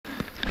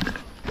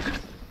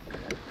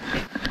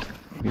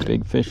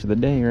Big fish of the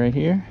day right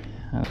here.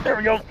 There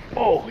we go.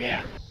 Oh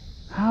yeah.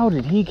 How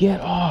did he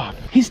get off?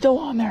 He's still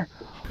on there.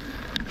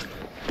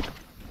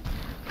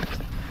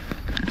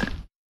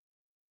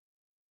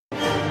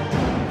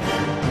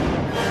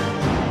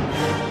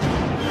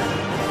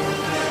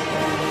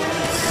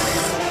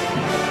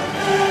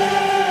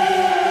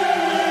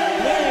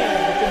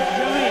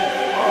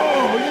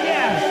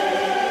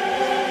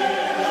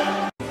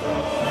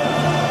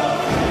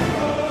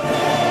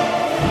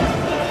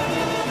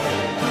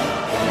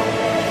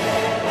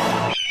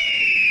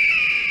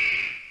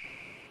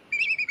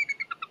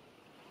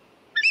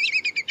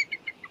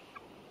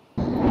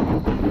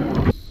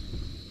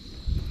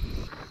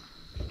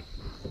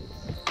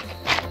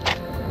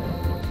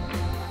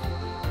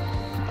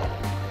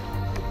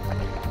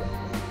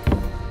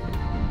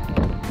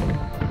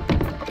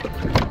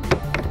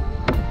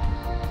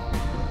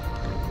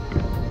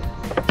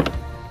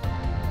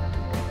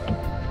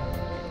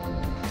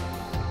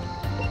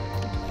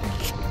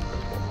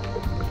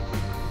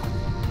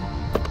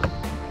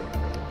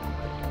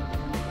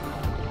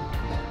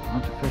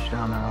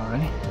 Down there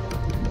already.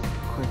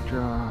 Quick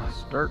draw,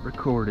 start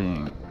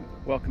recording.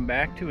 Welcome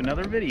back to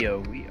another video.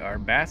 We are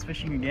bass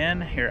fishing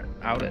again here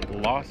out at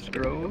Lost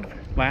Grove.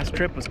 Last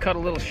trip was cut a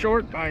little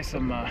short by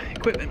some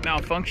equipment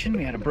malfunction.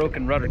 We had a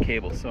broken rudder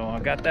cable, so I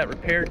got that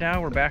repaired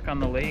now. We're back on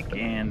the lake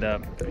and I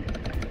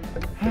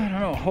don't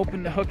know,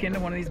 hoping to hook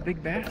into one of these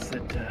big bass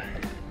that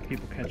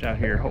people catch out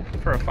here, hoping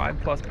for a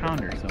 5+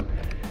 pounder. So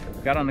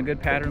got on a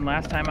good pattern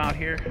last time out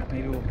here.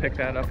 Maybe we'll pick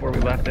that up where we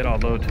left it,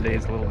 although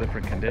today's a little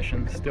different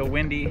conditions. Still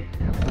windy.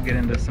 We'll get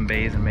into some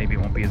bays and maybe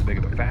it won't be as big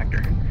of a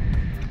factor.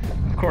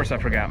 Of course I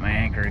forgot my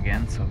anchor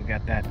again, so we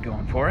got that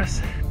going for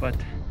us. But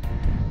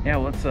yeah,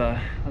 let's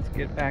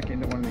get back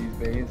into one of these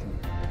bays and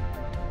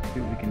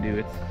see what we can do.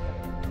 It's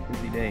a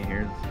busy day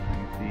here. As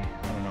you can see,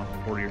 I don't know,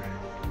 40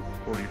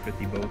 or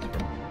 50 boats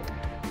from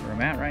where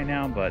I'm at right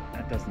now, but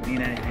that doesn't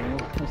mean anything.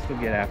 We'll still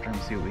get after them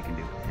and see what we can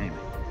do. Anyway,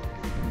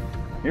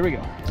 here we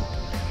go.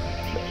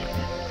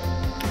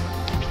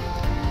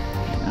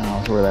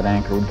 Now is where that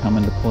anchor would come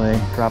into play.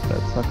 Drop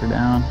that sucker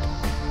down.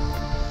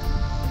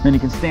 Then you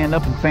can stand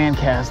up and fan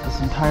cast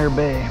this entire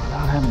bay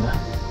without having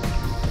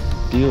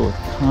to deal with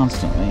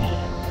constantly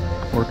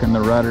working the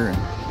rudder and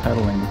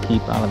pedaling to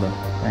keep out of the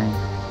bank.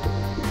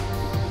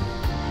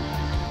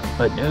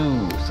 But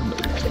no,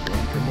 somebody had to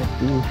forget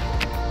the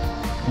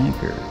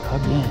anchor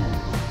again.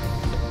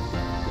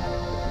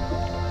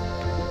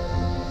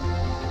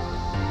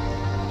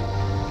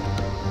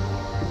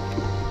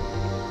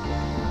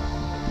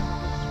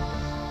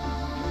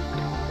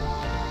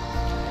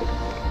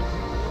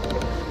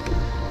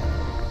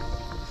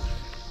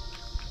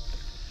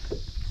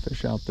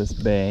 Fish out this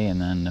bay,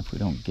 and then if we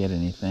don't get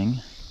anything,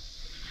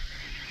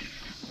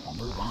 we'll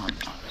move on.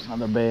 There's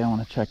another bay I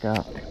want to check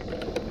out.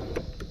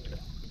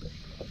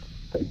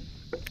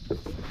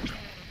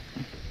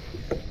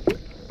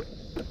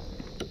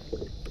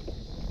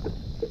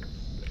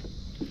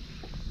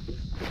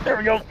 There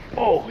we go.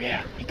 Oh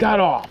yeah, he got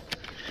off.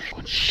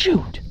 Oh,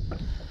 shoot.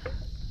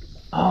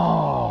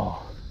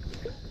 Oh,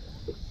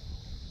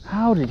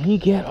 how did he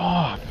get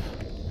off?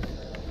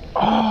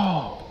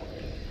 Oh.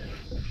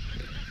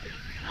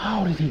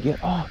 How did he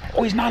get off?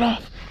 Oh, he's not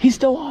off. He's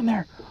still on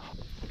there.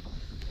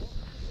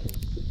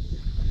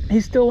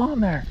 He's still on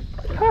there.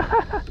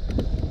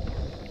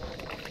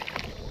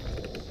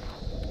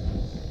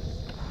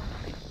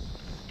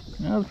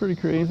 That was pretty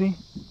crazy.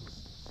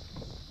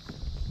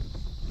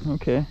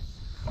 Okay.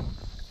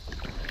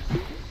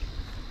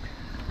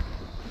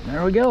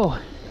 There we go.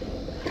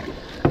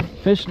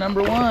 Fish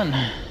number one.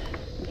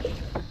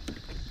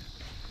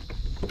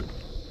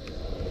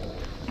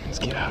 Let's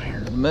get out here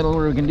in the middle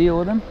where we can deal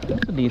with him.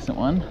 That's a decent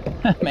one.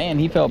 Man,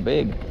 he felt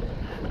big.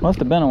 Must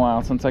have been a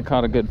while since I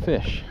caught a good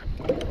fish.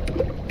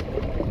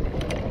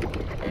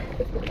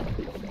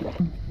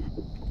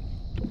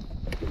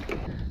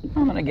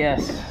 I'm gonna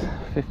guess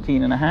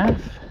 15 and a half.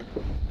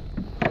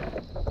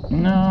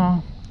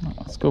 No,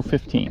 let's go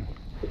 15.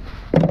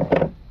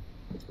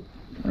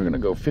 We're gonna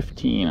go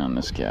 15 on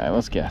this guy.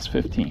 Let's guess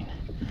 15.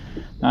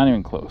 Not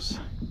even close.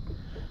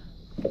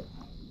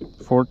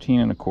 14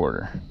 and a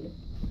quarter.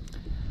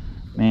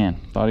 Man,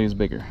 thought he was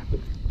bigger.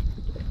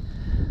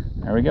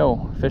 There we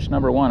go. Fish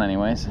number one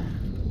anyways.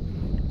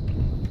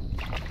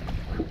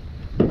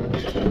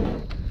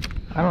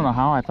 I don't know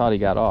how I thought he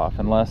got off,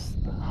 unless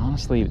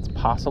honestly it's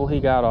possible he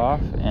got off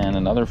and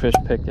another fish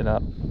picked it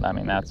up. I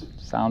mean, that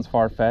sounds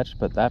far-fetched,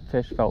 but that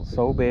fish felt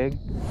so big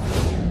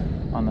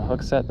on the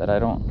hook set that I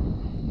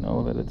don't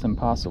know that it's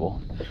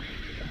impossible.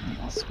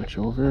 I'll switch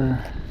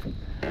over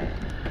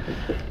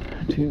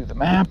to the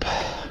map.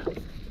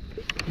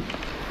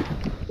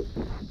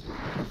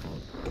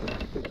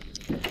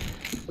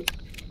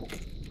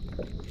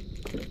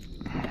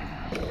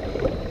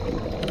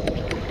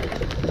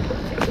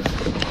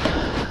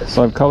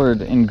 So I've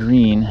colored in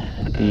green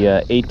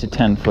the 8 to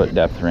 10 foot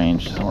depth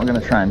range. So we're going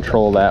to try and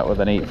troll that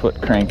with an 8-foot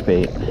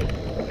crankbait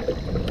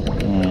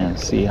and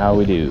see how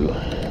we do.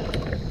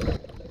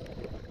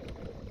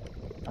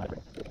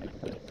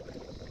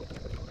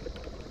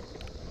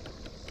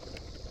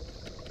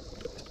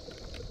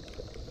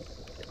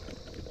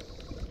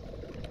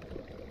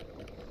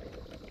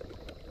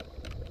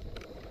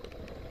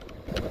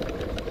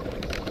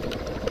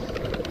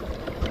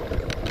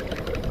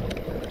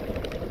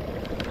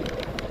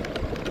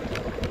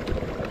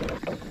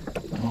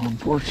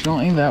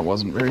 Unfortunately, that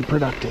wasn't very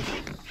productive.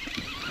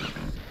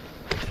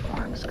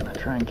 I'm just gonna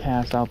try and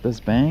cast out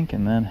this bank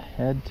and then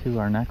head to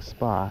our next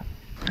spot.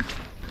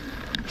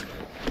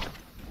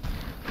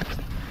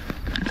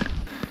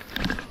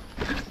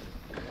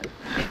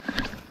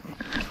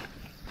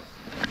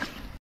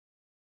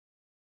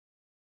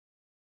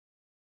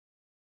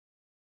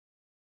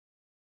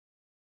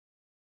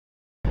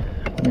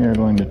 We are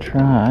going to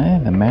try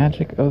the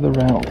magic of the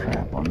rattle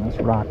trap on this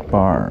rock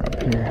bar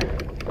up here.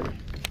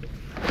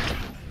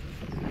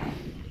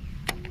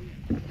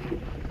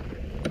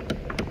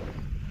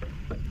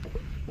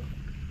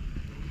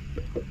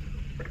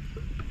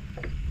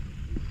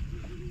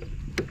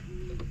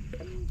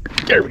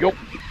 There we go.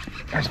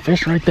 There's a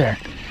fish right there.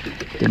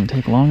 Didn't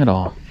take long at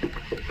all.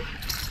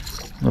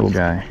 Little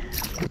guy.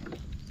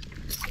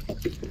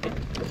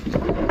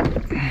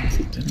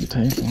 Didn't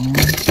take long.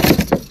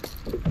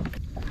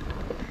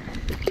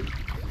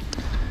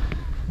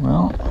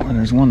 Well, where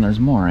there's one,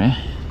 there's more, eh?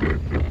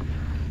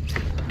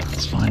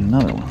 Let's find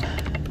another one.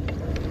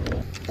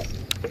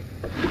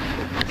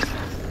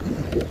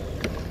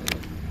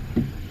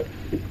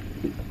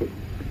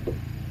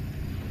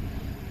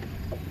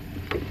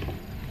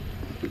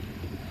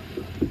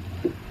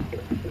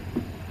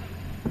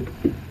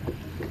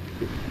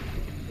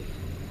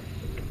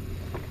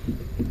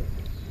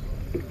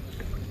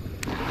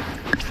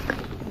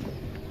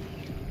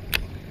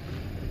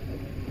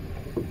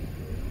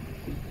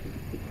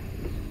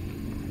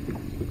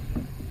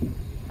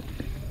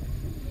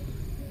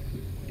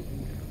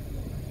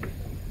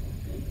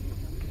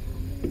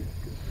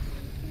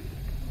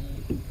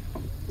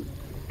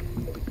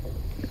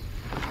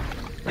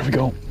 There we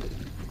go.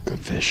 Good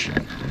fish.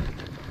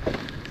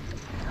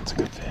 That's a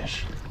good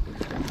fish.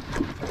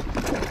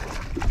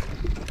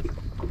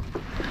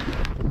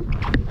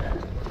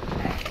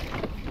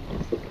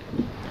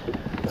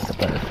 That's a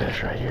better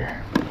fish right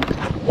here.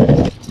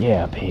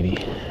 Yeah,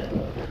 baby.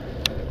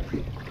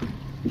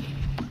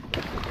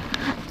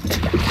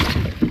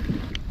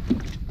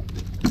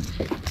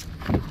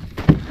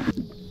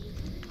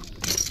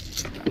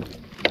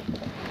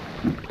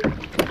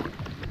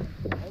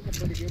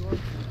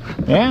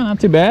 Yeah, not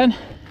too bad.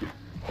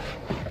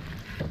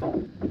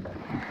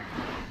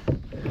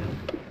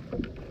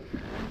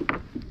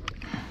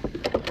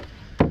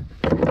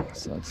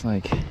 So it's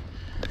like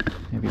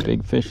maybe a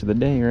big fish of the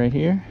day right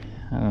here.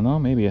 I don't know,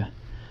 maybe a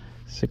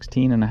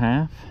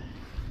 16.5.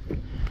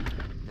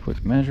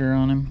 Quick measure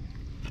on him.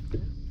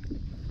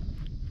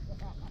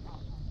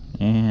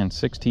 And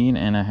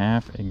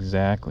 16.5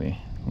 exactly.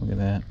 Look at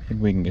that.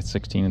 Maybe we can get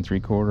 16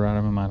 3/4 out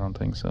of him. I don't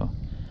think so.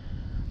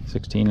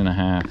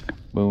 16.5.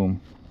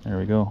 Boom. There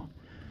we go.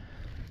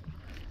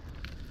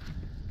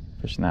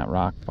 Fishing that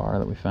rock bar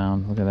that we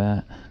found. Look at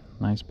that.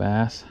 Nice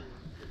bass.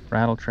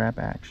 Rattle trap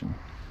action.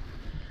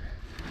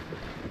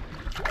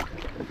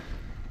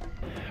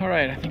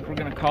 Alright, I think we're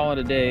going to call it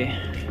a day.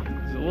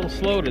 It's a little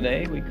slow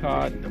today. We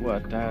caught,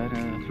 what,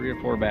 3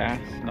 or 4 bass.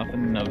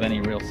 Nothing of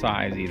any real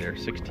size either.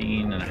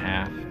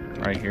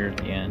 16.5 right here at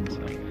the end.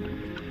 So,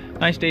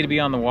 nice day to be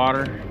on the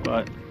water,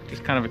 but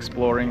just kind of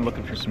exploring,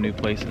 looking for some new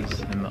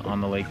places on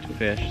the lake to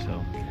fish.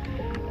 So,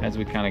 as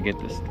we kind of get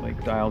this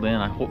lake dialed in,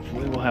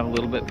 hopefully we'll have a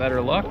little bit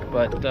better luck.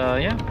 But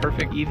yeah,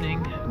 perfect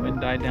evening. Wind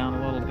died down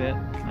a little bit.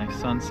 Nice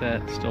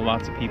sunset. Still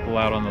lots of people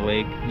out on the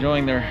lake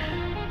enjoying their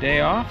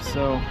day off.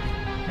 So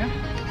yeah,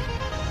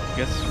 I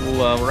guess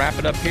we'll wrap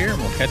it up here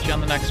and we'll catch you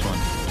on the next one.